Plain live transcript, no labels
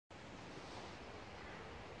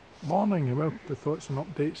Morning, well, the thoughts and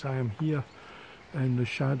updates. I am here in the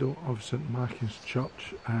shadow of St Machan's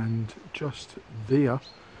Church, and just there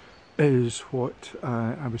is what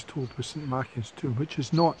I was told was St Machan's tomb, which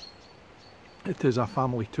is not. It is a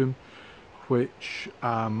family tomb which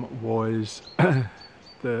was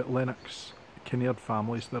the Lennox Kinnaird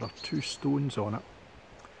families. There are two stones on it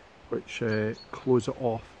which close it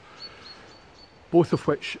off, both of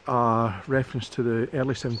which are reference to the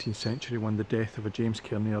early 17th century, one the death of a James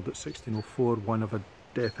Kinnaird at 1604, one of a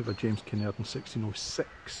death of a James Kinnaird in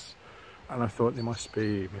 1606. And I thought they must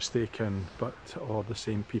be mistaken, or the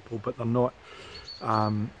same people, but they're not.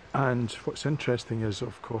 And what's interesting is,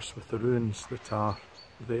 of course, with the ruins that are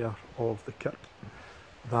there of the kirk,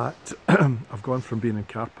 that I've gone from being in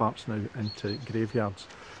car parks now into graveyards.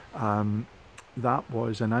 That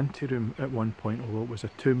was an anteroom at one point, although it was a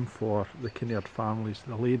tomb for the Kinnaird families.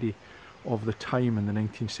 The lady of the time in the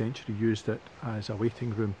 19th century used it as a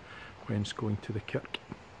waiting room when going to the kirk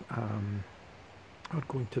or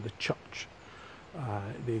going to the church.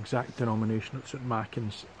 The exact denomination of St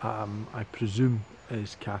Machan's, I presume,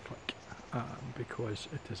 is Catholic, because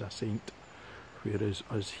it is a saint, whereas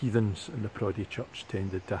us heathens in the Proddy Church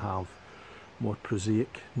tended to have more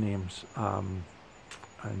prosaic names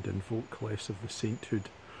and invoke less of the sainthood.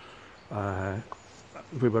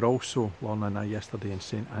 We were also, Lorna and I, yesterday in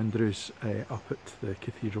St Andrews up at the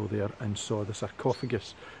cathedral there, and saw the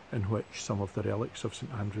sarcophagus in which some of the relics of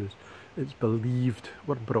St Andrews, it's believed,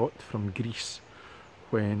 were brought from Greece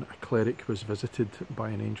when a cleric was visited by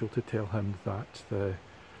an angel to tell him that the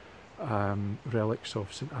relics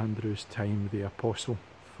of St Andrew's time, the apostle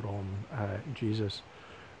from Jesus,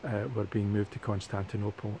 were being moved to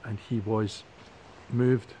Constantinople, and he was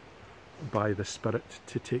moved by the Spirit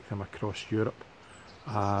to take them across Europe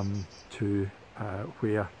to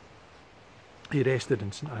where he rested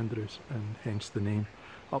in St Andrews, and hence the name.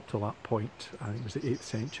 Up to that point, I think it was the 8th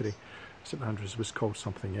century, St Andrews was called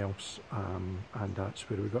something else, and that's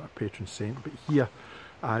where we got a patron saint. But here,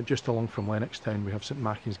 just along from Lennoxtown, we have St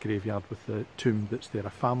Machan's graveyard with the tomb that's there, a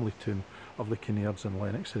family tomb of the Kinnairds and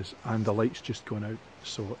Lennoxes, and the light's just gone out,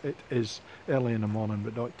 so it is early in the morning,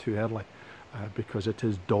 but not too early, because it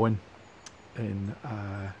is dawn in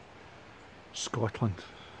Scotland.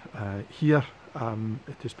 Here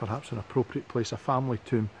it is perhaps an appropriate place, a family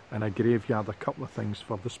tomb and a graveyard, a couple of things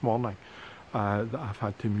for this morning that I've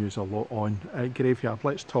had to muse a lot on. Graveyard,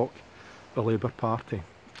 let's talk the Labour Party.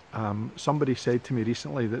 Somebody said to me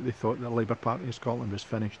recently that they thought the Labour Party in Scotland was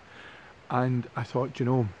finished, and I thought, you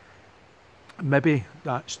know, maybe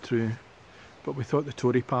that's true, but we thought the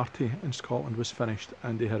Tory party in Scotland was finished,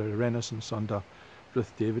 and they had a renaissance under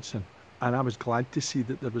Ruth Davidson. And I was glad to see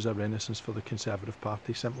that there was a renaissance for the Conservative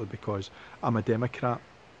Party, simply because I'm a Democrat.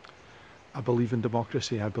 I believe in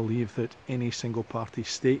democracy. I believe that any single party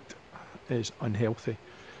state is unhealthy.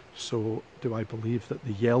 So do I believe that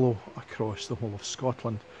the yellow across the whole of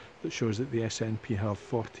Scotland that shows that the SNP have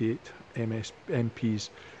 48 MPs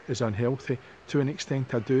is unhealthy? To an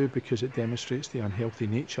extent I do, because it demonstrates the unhealthy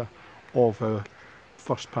nature of our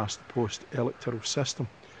first past the post electoral system.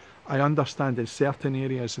 I understand in certain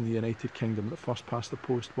areas in the United Kingdom that first past the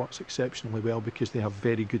post works exceptionally well because they have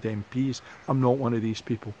very good MPs. I'm not one of these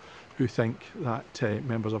people who think that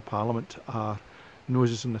members of Parliament are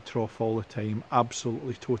noses in the trough all the time,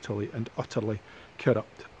 absolutely, totally and utterly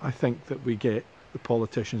corrupt. I think that we get the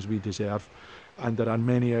politicians we deserve, and there are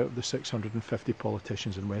many out of the 650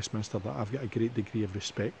 politicians in Westminster that I've got a great degree of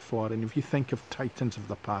respect for. And if you think of titans of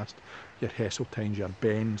the past, your Heseltines, your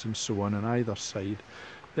Benns and so on either side,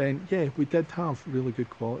 then yeah, we did have really good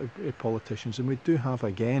quality politicians, and we do have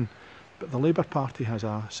again. But the Labour Party has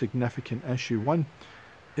a significant issue. One,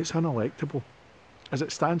 it's unelectable. As it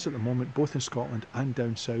stands at the moment, both in Scotland and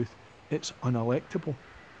down south, it's unelectable.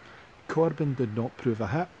 Corbyn did not prove a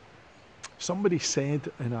hit. Somebody said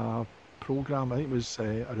in a programme, I think it was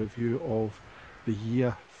a review of the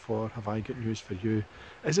year for Have I Got News For You,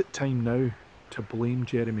 is it time now to blame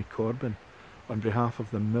Jeremy Corbyn on behalf of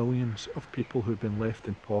the millions of people who've been left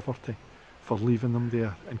in poverty for leaving them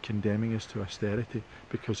there and condemning us to austerity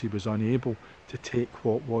because he was unable to take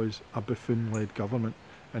what was a buffoon-led government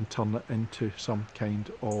and turn it into some kind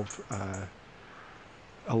of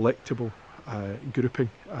electable grouping,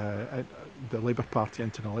 the Labour Party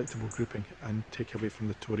into an electable grouping, and take away from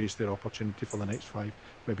the Tories their opportunity for the next 5,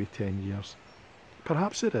 maybe 10 years.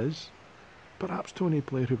 Perhaps it is. Perhaps Tony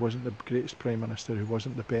Blair, who wasn't the greatest Prime Minister, who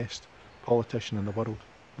wasn't the best politician in the world,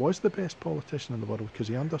 was the best politician in the world, because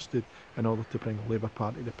he understood in order to bring the Labour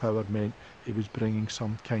Party to power meant he was bringing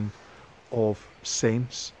some kind of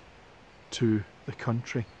sense to the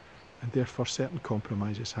country, and therefore certain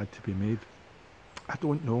compromises had to be made. I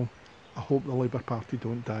don't know. I hope the Labour Party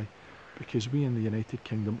don't die, because we in the United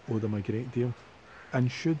Kingdom owe them a great deal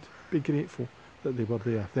and should be grateful that they were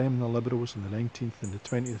there. Them, the Liberals in the 19th and the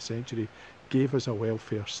 20th century, gave us a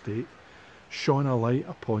welfare state, shone a light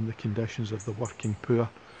upon the conditions of the working poor,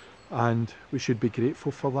 and we should be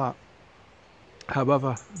grateful for that.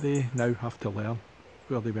 However, they now have to learn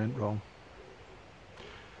where they went wrong.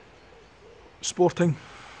 Sporting,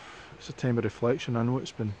 it's a time of reflection. I know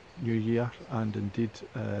it's been New Year and indeed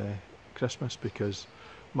Christmas, because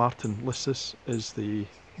Martin Lissus is the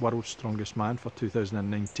world's strongest man for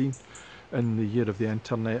 2019. In the year of the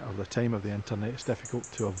internet, or the time of the internet, it's difficult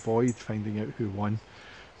to avoid finding out who won.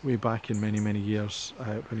 Way back in many, many years,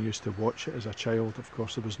 when I used to watch it as a child, of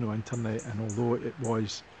course there was no internet, and although it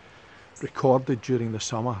was recorded during the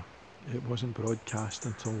summer, it wasn't broadcast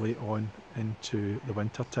until late on into the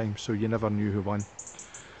winter time, so you never knew who won.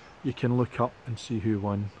 You can look up and see who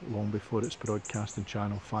won long before it's broadcast on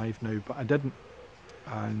Channel 5 now, but I didn't.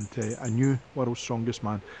 And I knew World's Strongest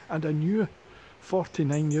Man, and I knew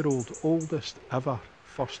 49-year-old oldest ever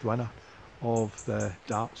first winner of the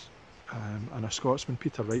darts, and a Scotsman,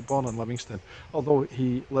 Peter Wright, born in Livingston, although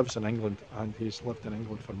he lives in England, and he's lived in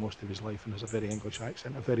England for most of his life and has a very English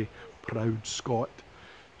accent, a very proud Scot.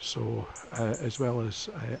 So as well as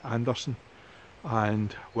Anderson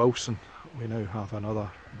and Wilson, we now have another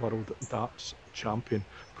world darts champion.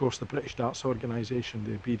 Of course, the British Darts Organisation,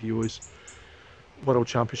 the BDO's World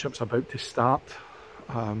Championships about to start.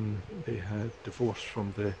 They had divorced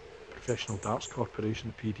from the Professional Darts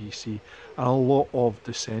Corporation, the PDC, and a lot of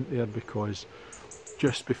dissent there, because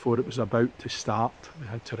just before it was about to start, they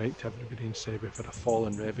had to write to everybody and say we've had a fall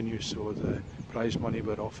in revenue, so the prize money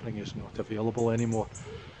we're offering is not available anymore.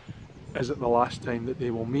 Is it the last time that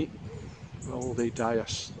they will meet? Will they die a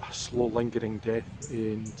slow lingering death,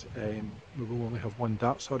 and we will only have one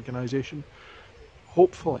darts organisation?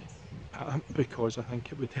 Hopefully, because I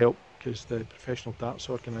think it would help, because the Professional Darts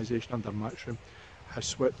Organisation under Matchroom has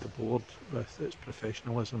swept the board with its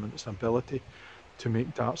professionalism and its ability to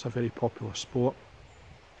make darts a very popular sport.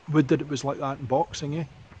 Would that it was like that in boxing, eh?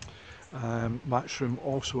 Matchroom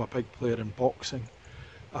also a big player in boxing,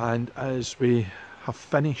 and as we have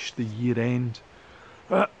finished the year end,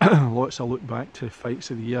 lots of look back to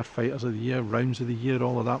fights of the year, fighters of the year, rounds of the year,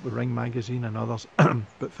 all of that with Ring Magazine and others.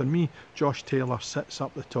 But for me, Josh Taylor sits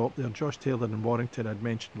up the top there. Josh Taylor and Warrington I'd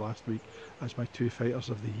mentioned last week as my two fighters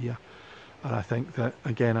of the year. And I think that,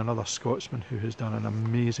 again, another Scotsman who has done an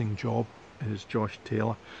amazing job is Josh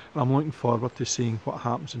Taylor. And I'm looking forward to seeing what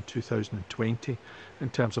happens in 2020 in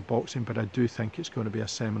terms of boxing, but I do think it's going to be a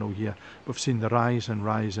seminal year. We've seen the rise and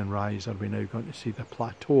rise and rise. Are we now going to see the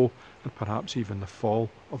plateau and perhaps even the fall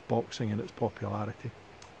of boxing and its popularity?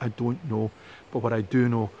 I don't know, but what I do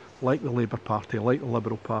know, like the Labour Party, like the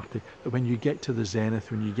Liberal Party, that when you get to the zenith,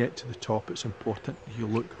 when you get to the top, it's important you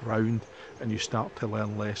look round and you start to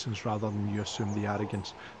learn lessons rather than you assume the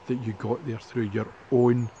arrogance that you got there through your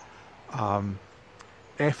own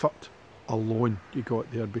effort alone. You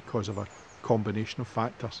got there because of a combination of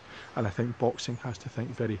factors, and I think boxing has to think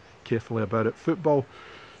very carefully about it. Football,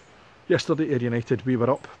 yesterday Ayr United, we were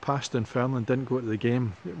up past Dunfermline, didn't go to the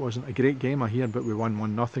game. It wasn't a great game, I hear, but we won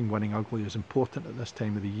 1-0. Winning ugly is important at this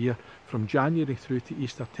time of the year. From January through to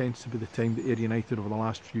Easter tends to be the time that Ayr United over the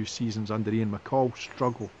last few seasons under Ian McCall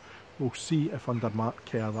struggle. We'll see if under Mark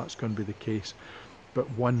Kerr that's going to be the case, but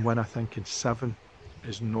 1 win I think in 7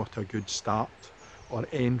 is not a good start, or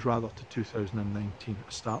end rather, to 2019,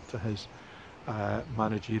 a start to his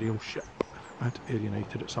managerial ship at Ayr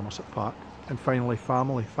United at Somerset Park. And finally,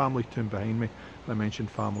 family tune behind me. I mentioned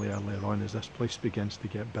family earlier on as this place begins to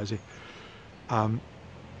get busy. I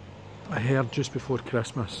heard just before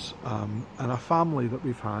Christmas, in a family that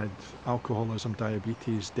we've had alcoholism,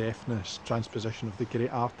 diabetes, deafness, transposition of the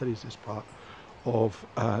great arteries as part of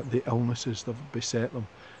the illnesses that have beset them,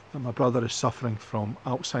 that my brother is suffering from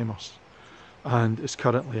Alzheimer's and is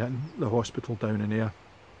currently in the hospital down in Ayr,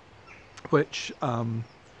 which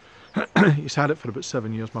he's had it for about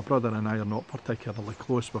 7 years. My brother and I are not particularly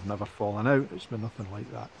close. We've never fallen out. It's been nothing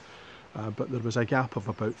like that. But there was a gap of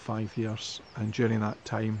about 5 years, and during that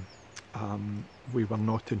time we were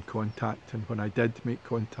not in contact. And when I did make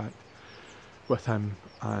contact with him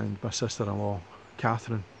and my sister-in-law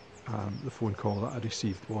Catherine, the phone call that I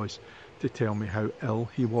received was to tell me how ill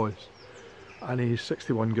he was. And he's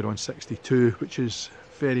 61 going on 62, which is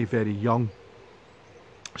very, very young.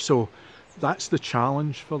 So that's the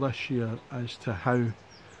challenge for this year, as to how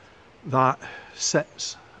that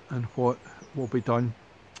sits and what will be done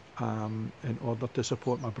in order to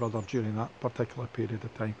support my brother during that particular period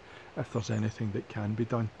of time, if there's anything that can be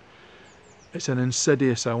done. It's an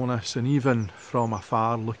insidious illness, and even from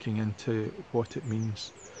afar looking into what it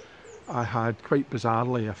means, I had quite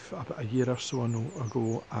bizarrely about a year or so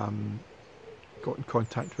ago got in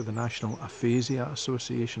contact with the National Aphasia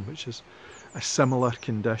Association, which is a similar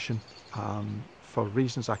condition, for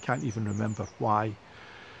reasons I can't even remember why,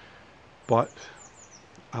 but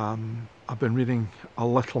I've been reading a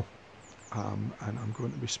little, and I'm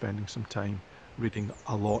going to be spending some time reading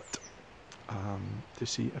a lot, to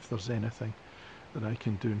see if there's anything that I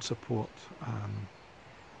can do in support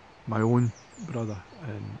my own brother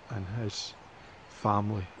and his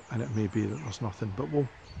family. And it may be that there's nothing, but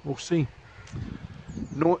we'll see.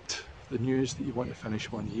 Not the news that you want to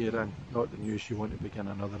finish one year in, not the news you want to begin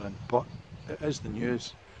another in, but it is the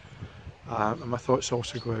news. And my thoughts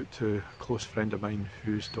also go out to a close friend of mine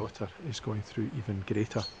whose daughter is going through even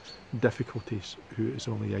greater difficulties, who is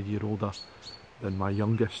only a year older than my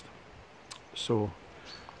youngest. So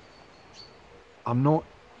I'm not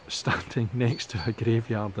standing next to a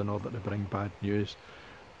graveyard in order to bring bad news,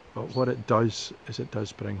 but what it does is it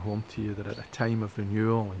does bring home to you that at a time of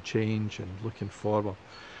renewal and change and looking forward,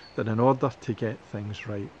 that in order to get things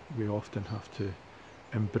right, we often have to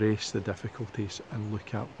embrace the difficulties and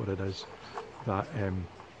look at what it is that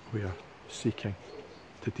we are seeking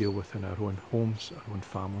to deal with in our own homes, our own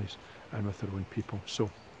families, and with our own people.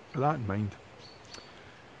 So with that in mind,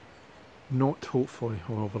 not hopefully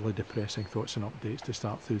overly depressing thoughts and updates to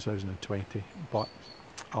start 2020, but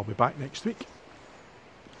I'll be back next week.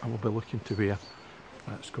 I will be looking to where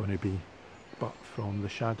that's going to be, but from the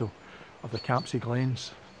shadow of the Campsie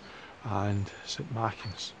Glens and St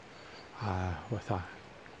Machans, with a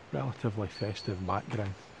relatively festive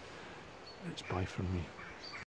background. It's bye from me.